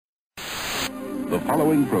The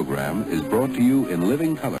following program is brought to you in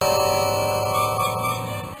living color.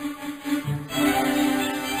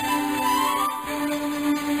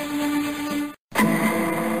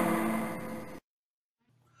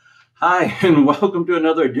 Hi, and welcome to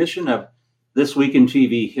another edition of This Week in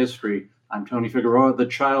TV History. I'm Tony Figueroa, the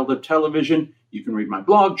Child of Television. You can read my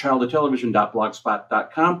blog,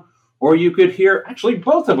 childoftelevision.blogspot.com, or you could hear actually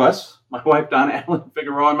both of us, my wife Donna Allen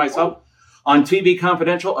Figueroa and myself, on TV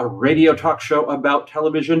Confidential, a radio talk show about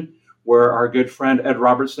television, where our good friend Ed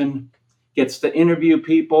Robertson gets to interview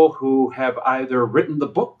people who have either written the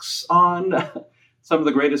books on some of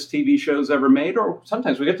the greatest TV shows ever made, or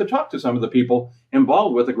sometimes we get to talk to some of the people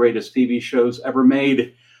involved with the greatest TV shows ever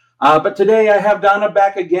made. But today I have Donna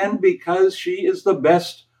back again because she is the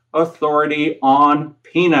best authority on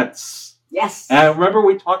Peanuts. Yes. And remember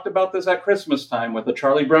we talked about this at Christmas time with the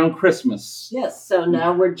Charlie Brown Christmas. Yes, so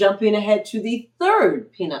now we're jumping ahead to the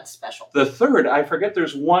third Peanuts special. The third, I forget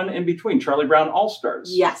there's one in between, Charlie Brown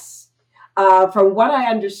All-Stars. Yes. From what I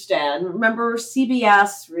understand, remember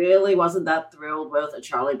CBS really wasn't that thrilled with a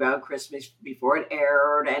Charlie Brown Christmas before it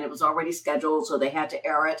aired, and it was already scheduled, so they had to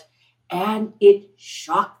air it. And it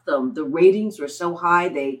shocked them. The ratings were so high,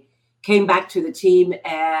 they came back to the team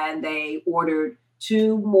and they ordered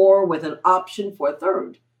 2 more with an option for a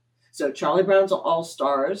third. So Charlie Brown's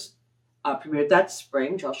All-Stars premiered that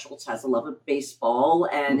spring. Josh Schultz has a love of baseball,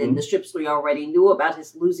 and in the strips we already knew about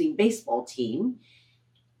his losing baseball team.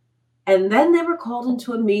 And then they were called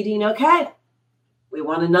into a meeting. Okay, we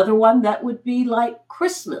want another one that would be like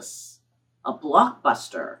Christmas, a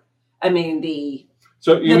blockbuster. I mean, the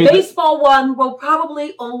baseball one will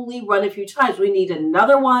probably only run a few times. We need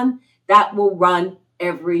another one that will run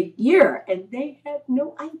every year. And they had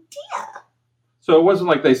no idea. So it wasn't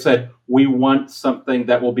like they said, we want something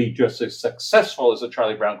that will be just as successful as a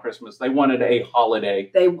Charlie Brown Christmas. They wanted a holiday.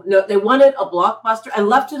 They wanted a blockbuster and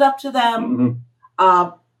left it up to them.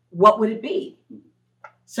 What would it be?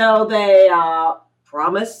 So they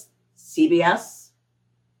promised CBS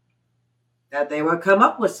that they would come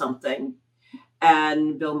up with something.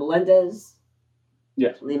 And Bill Melendez,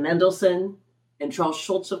 Lee Mendelson, and Charles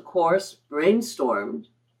Schultz, of course, brainstormed.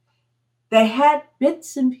 They had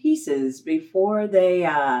bits and pieces before they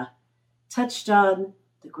touched on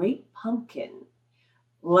the Great Pumpkin.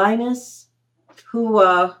 Linus, who,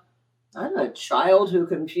 a child who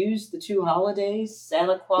confused the 2 holidays,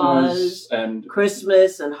 Santa Claus and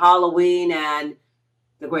Christmas and Halloween and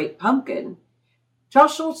the Great Pumpkin.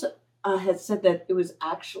 Charles Schultz had said that it was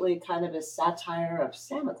actually kind of a satire of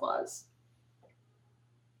Santa Claus.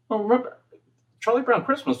 Well, remember, Charlie Brown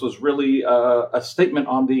Christmas was really a statement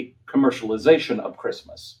on the commercialization of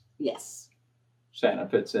Christmas. Yes. Santa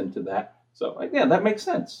fits into that. So, yeah, that makes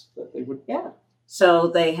sense. That they would. Yeah. So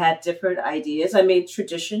they had different ideas. I mean,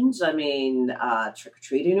 traditions. I mean,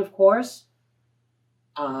 trick-or-treating, of course.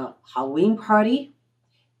 Halloween party.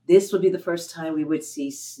 This would be the first time we would see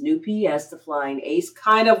Snoopy as the flying ace.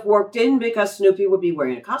 Kind of worked in because Snoopy would be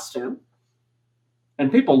wearing a costume.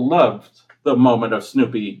 And people loved the moment of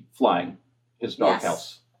Snoopy flying his doghouse.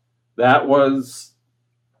 Yes. That was,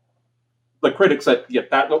 the critics said,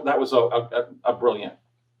 that was a brilliant.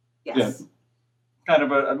 Yes. Kind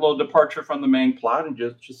of a little departure from the main plot, and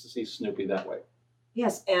just to see Snoopy that way.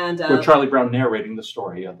 Yes, and with Charlie Brown narrating the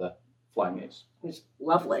story of the flying ace. It's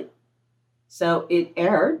lovely. So it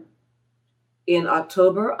aired in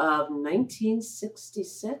October of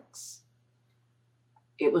 1966.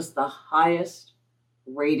 It was the highest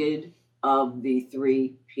rated of the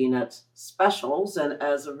 3 Peanuts specials, and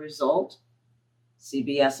as a result,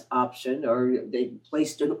 CBS optioned, or they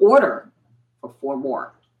placed an order for 4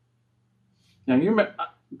 more. Now,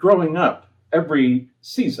 growing up, every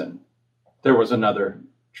season, there was another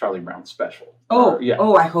Charlie Brown special. Oh,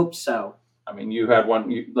 I hope so. I mean, you had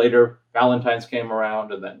one later. Valentine's came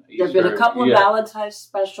around, and then Easter. There've been a couple of Valentine's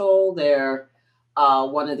special. They're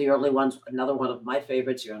one of the early ones. Another one of my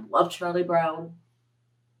favorites. You're in Love, Charlie Brown.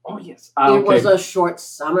 Oh yes, it was a short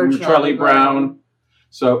summer Charlie Brown.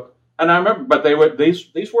 So, and I remember, but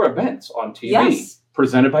these were events on TV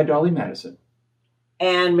presented by Dolly Madison.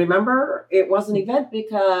 And remember, it was an event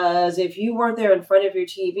because if you weren't there in front of your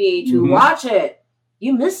TV to watch it,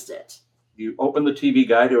 you missed it. You opened the TV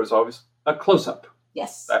guide, there was always a close-up.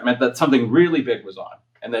 Yes. That meant that something really big was on.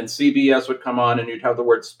 And then CBS would come on and you'd have the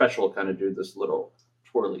word special kind of do this little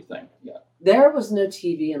twirly thing. Yeah. There was no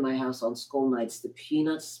TV in my house on school nights. The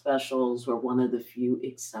Peanuts specials were one of the few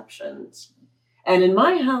exceptions. And in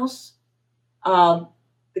my house, the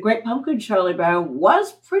Great Pumpkin Charlie Brown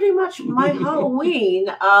was pretty much my Halloween.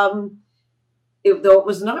 Though it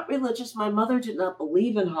was not religious, my mother did not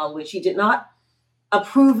believe in Halloween. She did not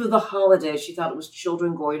approve of the holiday. She thought it was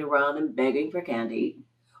children going around and begging for candy.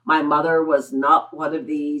 My mother was not one of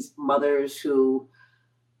these mothers who,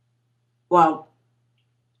 well,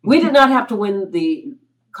 we did not have to win the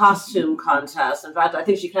costume contest. In fact, I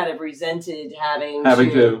think she kind of resented having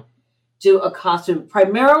to do a costume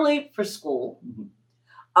primarily for school.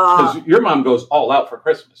 Because your mom goes all out for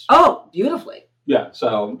Christmas. Oh, beautifully. Yeah,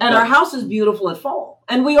 so. And our house is beautiful at fall.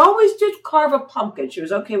 And we always did carve a pumpkin. She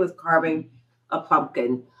was okay with carving a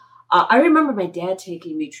pumpkin. I remember my dad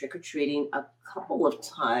taking me trick-or-treating a couple of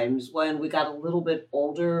times when we got a little bit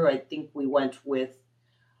older. I think we went with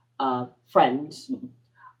friends. Mm-hmm.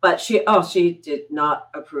 But she did not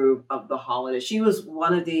approve of the holiday. She was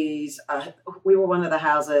one of these, we were one of the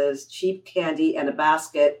houses, cheap candy and a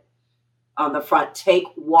basket on the front. Take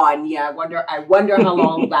one. Yeah, I wonder how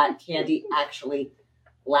long that candy actually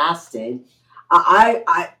lasted.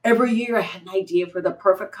 I every year I had an idea for the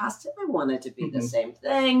perfect costume. I wanted to be the same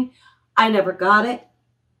thing. I never got it.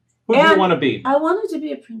 Who do you want to be? I wanted to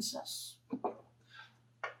be a princess.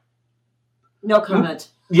 No comment.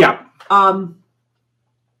 Yeah.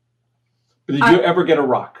 Did you ever get a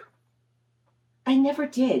rock? I never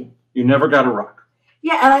did. You never got a rock?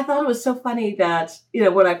 Yeah, and I thought it was so funny that,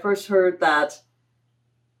 when I first heard that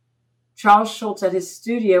Charles Schulz at his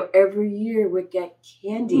studio every year would get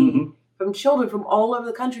candy from children from all over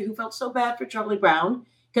the country who felt so bad for Charlie Brown.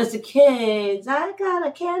 Because the kids, I got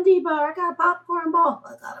a candy bar, I got a popcorn ball,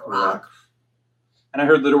 I got a rock. And I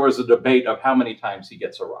heard that there was a debate of how many times he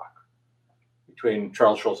gets a rock. Between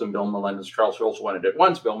Charles Schulz and Bill Melendez. Charles Schulz wanted it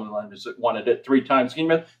once, Bill Melendez wanted it 3 times.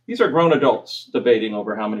 These are grown adults debating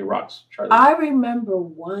over how many rocks Charlie. I remember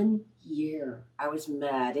one year I was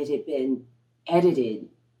mad. It had been edited.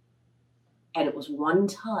 And it was one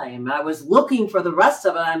time. I was looking for the rest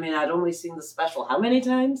of it. I mean, I'd only seen the special how many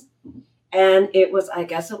times? And it was, I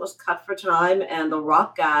guess it was cut for time. And the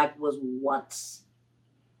rock gag was once.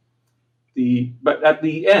 But at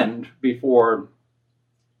the end, before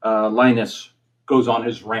Linus goes on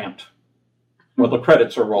his rant, well, the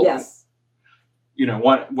credits are rolling. Yes.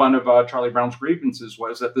 One of Charlie Brown's grievances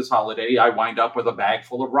was that this holiday I wind up with a bag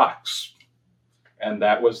full of rocks. And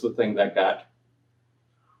that was the thing that got,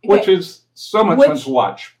 which is so much fun to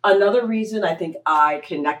watch. Another reason I think I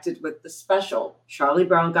connected with the special, Charlie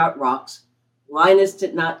Brown got rocks. Linus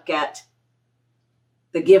did not get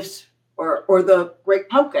the gifts or the great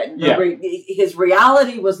pumpkin. Yeah. His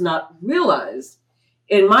reality was not realized.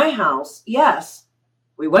 In my house, yes,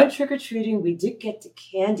 we went trick-or-treating. We did get the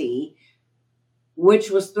candy,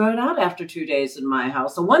 which was thrown out after 2 days in my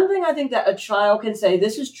house. The one thing I think that a child can say,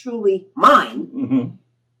 this is truly mine. Mm-hmm.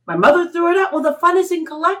 My mother threw it out. Well, the fun is in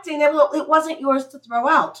collecting. It wasn't yours to throw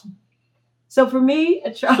out. So for me,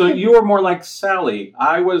 a child... So you were more like Sally.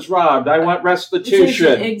 I was robbed. I want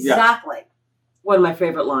restitution. Exactly. Yeah. One of my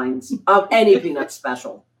favorite lines of any Peanut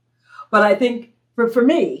special. But I think for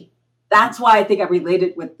me... That's why I think I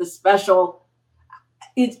related with the special.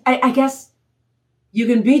 I guess you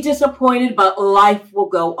can be disappointed, but life will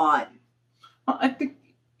go on. I think,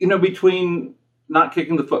 between not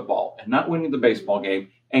kicking the football and not winning the baseball game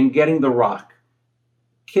and getting the rock,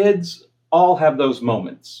 kids all have those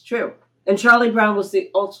moments. True. And Charlie Brown was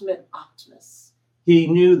the ultimate optimist. He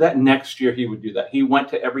knew that next year he would do that. He went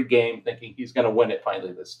to every game thinking he's going to win it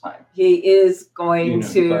finally this time. He is going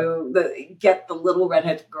to get the little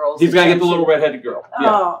redheaded girl. He's going to get the little redheaded girl. Oh.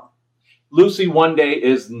 Yeah. Lucy one day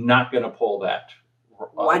is not going to pull that.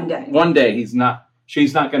 One day. One day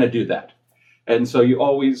she's not going to do that. And so you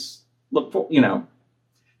always look for, you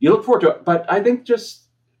look forward to it. But I think just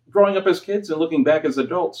growing up as kids and looking back as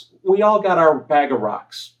adults, we all got our bag of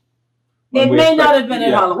rocks. It may not have been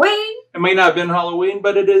at Halloween. It may not have been Halloween,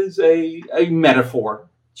 but it is a metaphor.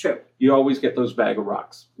 True. You always get those bag of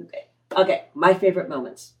rocks. Okay. My favorite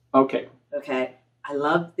moments. Okay. I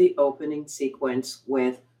love the opening sequence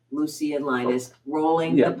with Lucy and Linus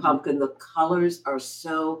rolling the pumpkin. The colors are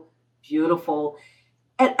so beautiful.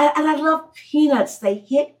 And I love Peanuts. They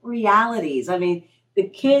hit realities. I mean, the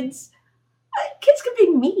kids can be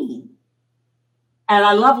mean. And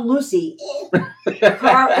I love Lucy,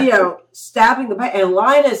 stabbing the pet. And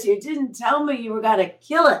Linus, you didn't tell me you were going to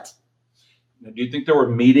kill it. Do you think there were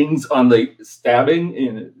meetings on the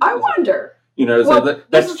stabbing? I wonder.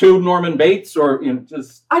 That's two Norman Bates or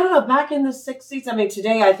just... I don't know. Back in the 60s, I mean,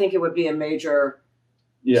 today I think it would be a major,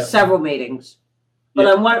 several meetings. But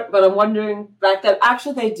I'm wondering back then,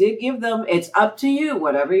 actually they did give them, it's up to you,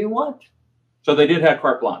 whatever you want. So they did have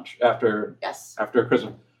carte blanche after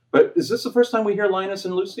Christmas. But is this the first time we hear Linus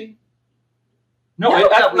and Lucy? No,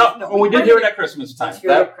 we did hear it at Christmas time.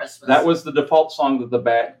 That was the default song that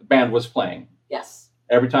the band was playing. Yes.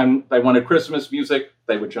 Every time they wanted Christmas music,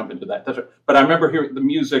 they would jump into that. But I remember hearing the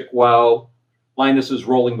music while Linus is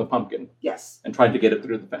rolling the pumpkin Yes. and trying to get it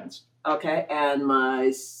through the fence. Okay, and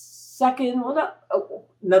my second,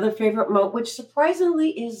 another favorite moment, which surprisingly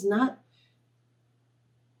is not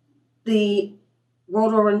the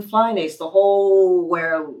Rotor and Flyness, the whole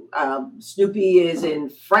where Snoopy is in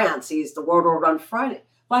France. He's the Rotor Run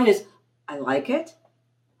Flyness. I like it,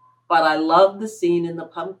 but I love the scene in the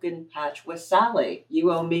pumpkin patch with Sally.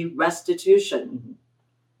 You owe me restitution.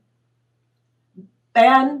 Mm-hmm.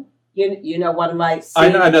 And you know one of my scenes,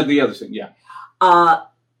 I know the other thing, yeah.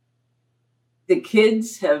 The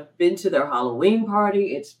kids have been to their Halloween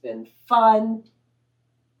party. It's been fun.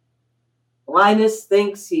 Linus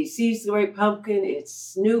thinks he sees the great pumpkin. It's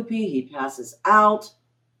Snoopy. He passes out.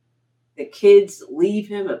 The kids leave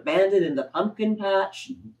him abandoned in the pumpkin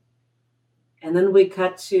patch. Mm-hmm. And then we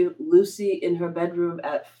cut to Lucy in her bedroom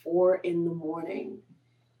at 4 a.m.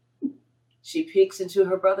 She peeks into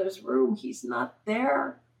her brother's room. He's not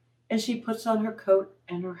there. And she puts on her coat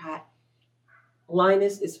and her hat.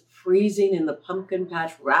 Linus is freezing in the pumpkin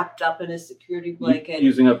patch, wrapped up in a security blanket.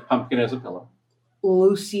 Using a pumpkin as a pillow.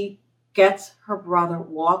 Lucy gets her brother,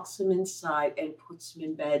 walks him inside, and puts him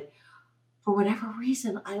in bed. For whatever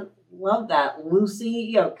reason, I love that.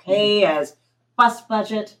 Lucy, okay, as fuss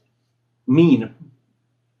budget. Mean.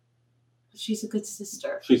 But she's a good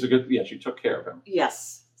sister. She took care of him.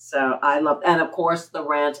 Yes. So I love, and of course, the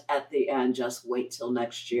rant at the end, just wait till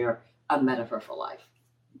next year, a metaphor for life.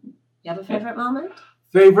 You have a favorite moment?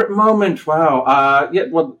 Favorite moment, wow.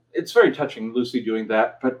 Well, it's very touching, Lucy doing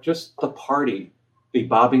that, but just the party, the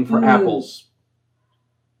bobbing for apples.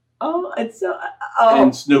 Oh, it's so,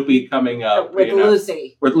 and Snoopy coming up. With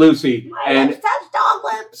Lucy. With Lucy. My lips touch dog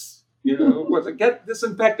lips. Was it get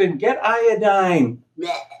disinfectant, get iodine.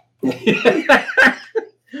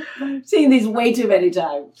 I've seen these way too many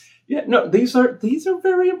times. Yeah, no, these are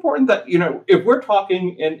very important that, if we're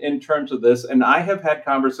talking in terms of this, and I have had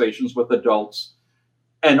conversations with adults,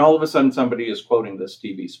 and all of a sudden somebody is quoting this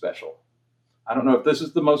TV special. I don't know if this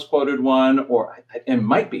is the most quoted one, or it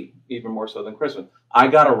might be even more so than Christmas. I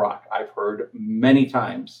Gotta Rock, I've heard many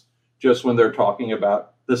times, just when they're talking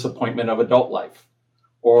about disappointment of adult life,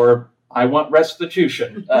 or I Want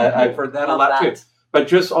Restitution. I've heard that a lot too. But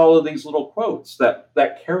just all of these little quotes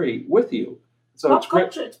that carry with you. So pop it's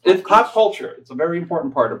great. Culture. It's pop culture. It's a very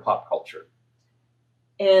important part of pop culture.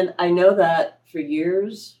 And I know that for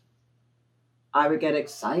years, I would get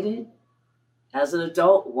excited as an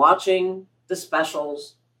adult watching the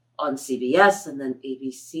specials on CBS and then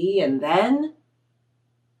ABC, and then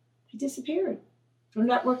he disappeared from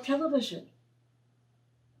network television.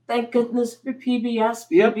 Thank goodness for PBS.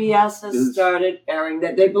 Yep. PBS has started airing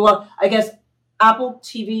that. They belong, I guess, Apple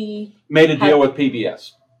TV made a deal with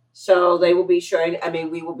PBS. So they will be showing,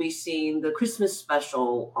 we will be seeing the Christmas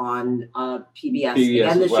special on PBS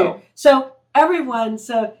again this year. So everyone,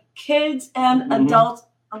 kids and adults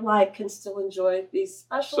alike can still enjoy these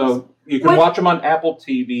specials. So you can watch them on Apple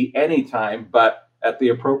TV anytime, but at the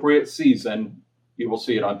appropriate season, you will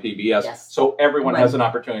see it on PBS. Yes. So everyone has an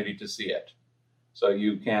opportunity to see it. So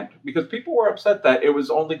you can't, because people were upset that it was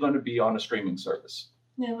only going to be on a streaming service.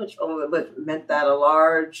 Yeah, which meant that a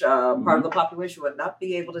large part of the population would not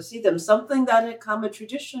be able to see them, something that had become a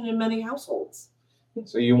tradition in many households.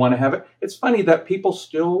 So you want to have it. It's funny that people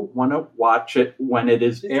still want to watch it when it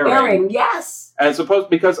is airing. Yes. As opposed,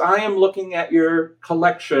 because I am looking at your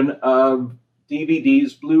collection of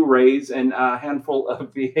DVDs, Blu-rays, and a handful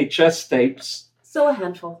of VHS tapes. Still a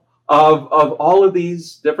handful. Of all of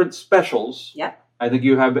these different specials. Yep. I think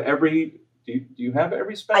you have every... Do you have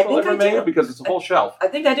every special ever made? Do. Because it's a whole shelf. I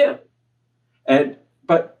think I do.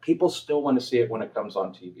 But people still want to see it when it comes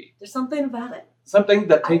on TV. There's something about it. Something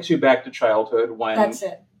that takes you back to childhood when... That's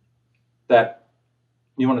it. That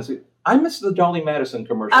you want to see. I miss the Dolly Madison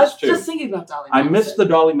commercials, too. I was just thinking about Dolly Madison. I miss the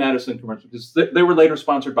Dolly Madison commercials because they were later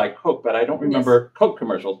sponsored by Coke, but I don't remember Coke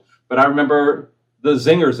commercials. But I remember the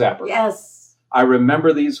Zinger Zapper. Yes. I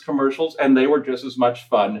remember these commercials, and they were just as much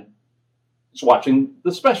fun as watching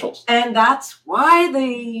the specials. And that's why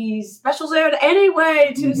the specials aired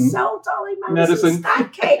anyway, to sell Dolly Madison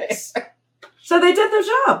snack cakes. So they did their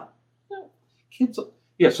job. Kids,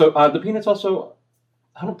 so the Peanuts also,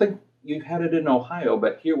 I don't think you had it in Ohio,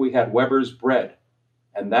 but here we had Weber's Bread.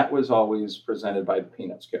 And that was always presented by the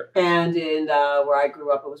Peanuts character. And in where I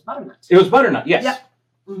grew up, it was Butternut. It was Butternut, yes. Yep.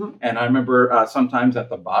 Mm-hmm. And I remember sometimes at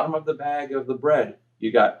the bottom of the bag of the bread,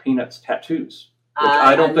 you got Peanuts tattoos. Which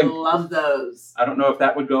I love those. I don't know if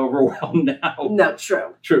that would go over well now. No,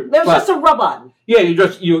 true. True. There's just a rub on. Yeah, you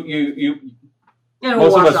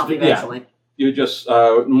we'll wash it off eventually. You just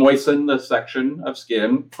moisten the section of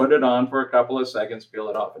skin, put it on for a couple of seconds, peel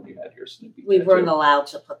it off, and you had your Snoopy We tattoo. weren't allowed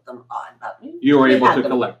to put them on, but You were we able had to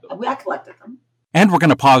them. collect them. I collected them. And we're going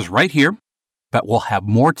to pause right here, but we'll have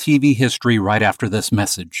more TV history right after this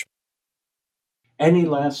message. Any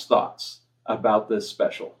last thoughts about this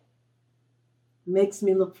special? Makes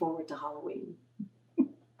me look forward to Halloween.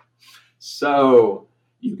 So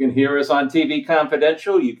you can hear us on TV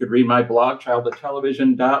Confidential. You could read my blog,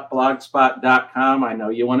 childhoodtelevision.blogspot.com. I know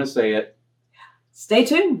you want to say it. Stay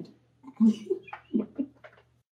tuned.